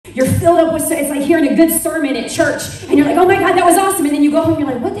You're filled up with, it's like hearing a good sermon at church, and you're like, oh my God, that was awesome. And then you go home and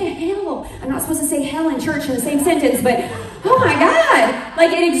you're like, what the hell? I'm not supposed to say hell and church in the same sentence, but oh my God.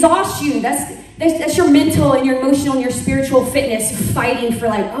 Like, it exhausts you. That's your mental and your emotional and your spiritual fitness fighting for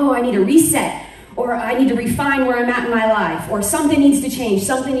like, oh, I need a reset, or I need to refine where I'm at in my life, or something needs to change,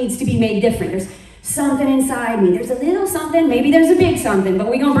 something needs to be made different. There's something inside me. There's a little something, maybe there's a big something, but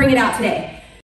we're going to bring it out today.